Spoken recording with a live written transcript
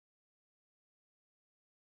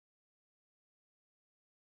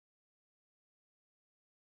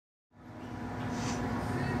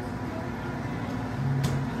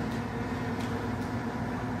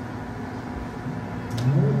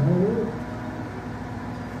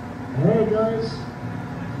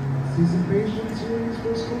See some patience here in these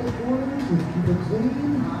first couple corners. Just keep it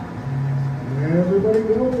clean. There everybody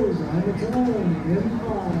goes. On its own. In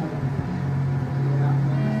 5.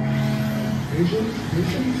 Patience,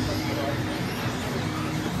 patience.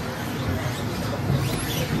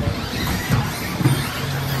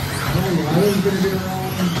 Oh, Rylan's going to get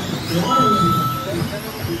around.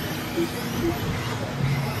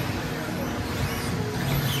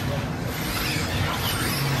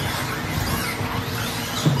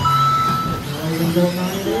 Rylan go 9-8.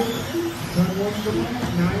 Turn 1 for Matt.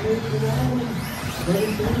 9-8 for Rylan.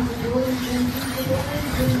 7-3 for Jordan. 10-2 for Ryan.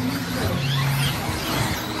 10-2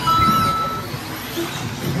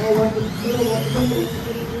 Oh, watch the middle, watch the middle.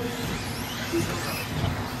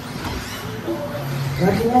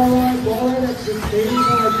 That's the wall right, exit. Stay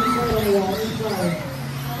inside on the wall, inside.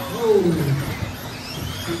 Oh.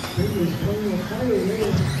 Fingers playing with fire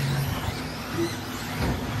there.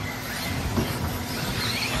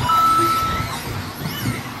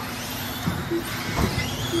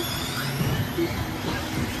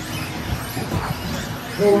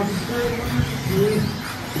 Go on the straight line, please.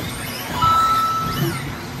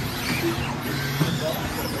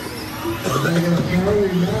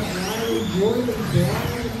 Charlie, Matt, Riley, Jordan, Brian,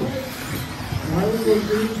 and Mike. Riley goes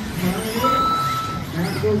 3, 9-8.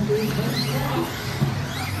 Matt goes 3, 10-5.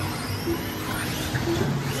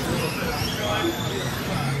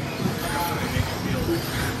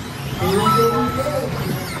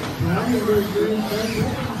 Brian goes 3,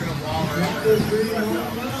 10-1. Matt goes 3, 9-9.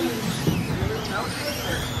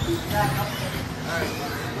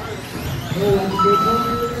 Oh, that's a good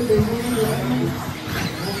corner, big corner,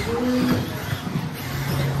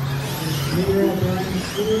 Clear, Brian,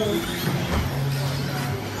 clear.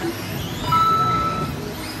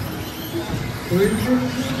 Three, 2, 2,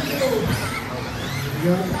 go. You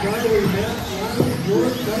got Charlie, Matt, Riley,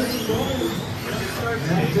 George, Tyson, Brian.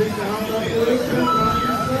 Matt takes the hot up for it,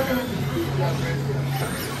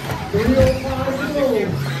 3:05 to go.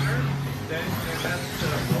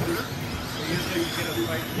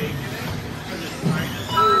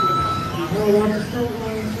 Oh, watch the straight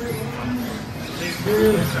line, straight line.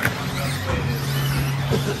 Clear.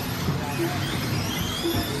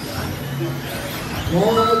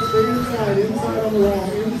 All right, stay inside on the wall,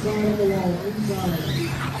 inside.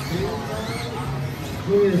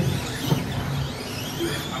 Clear.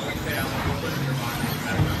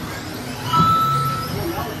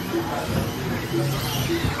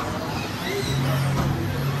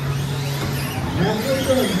 That's it,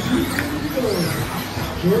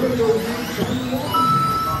 Jordan goes in 10-1.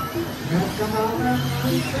 Matt come out at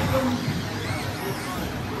 9-7.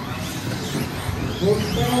 Looks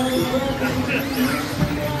down the track.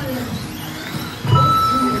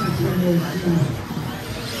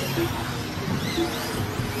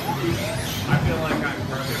 I feel like I'm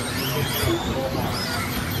perfect.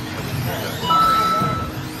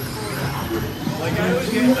 Like I was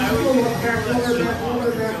getting back over.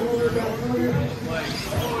 Like,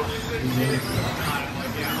 oh, you couldn't get it. I'm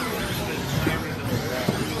like, yeah, I'm just slammed into the wall.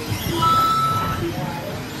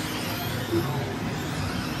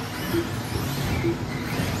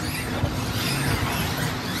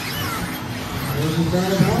 There's a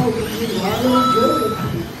crowd of house between Rylan and Jordan.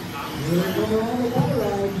 They're coming on the ball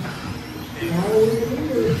ride. Following the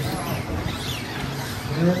leader.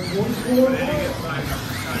 They're at 1-4.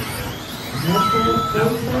 I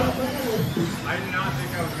did not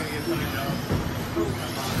think I was going to get signed up.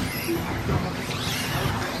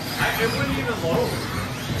 It wouldn't even load.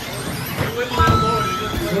 It wouldn't even load. It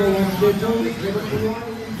just Tony, give it to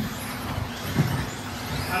Rylan.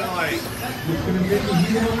 I don't like. It's going to take the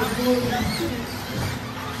heat on the floor.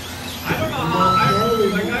 I don't know how.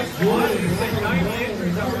 I squatted. It's like 9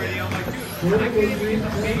 entries already. I'm like, dude, I can't even get the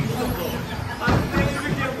page to load. I can't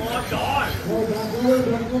even get logged on. Oh, back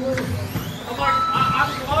over. I'm like,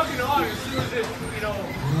 I'm logging on as soon as it's,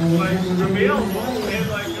 like, available, and,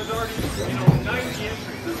 like, there's already, 90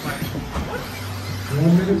 entries. It's like, what?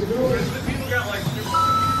 1 minute to go. Because the people got, like, super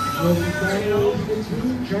on there,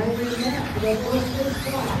 Charlie and Matt for that first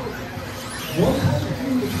spot.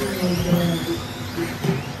 1-2 between those guys.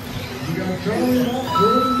 You got Charlie and Matt,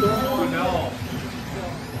 Jordan, Brian. Oh, no.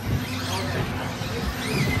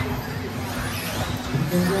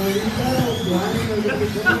 We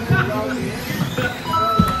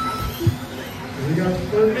got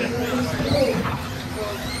 30 seconds to go.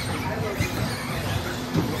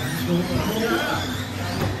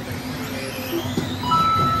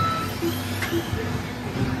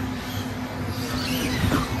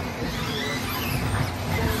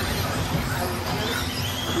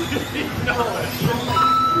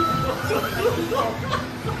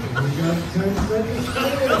 We got 10 seconds to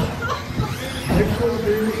go. Michael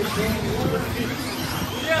green with the front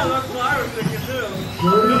one. Yeah, that's what I was thinking too.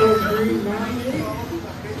 Jordan goes green 98.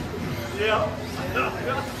 Yeah.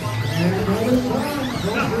 And another time,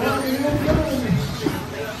 that's Ronnie Hill done.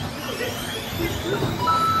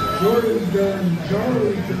 Jordan's done,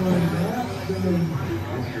 Charlie's done, Matt's done,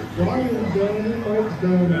 Brian's done, Mike's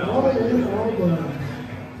done, all in, all done.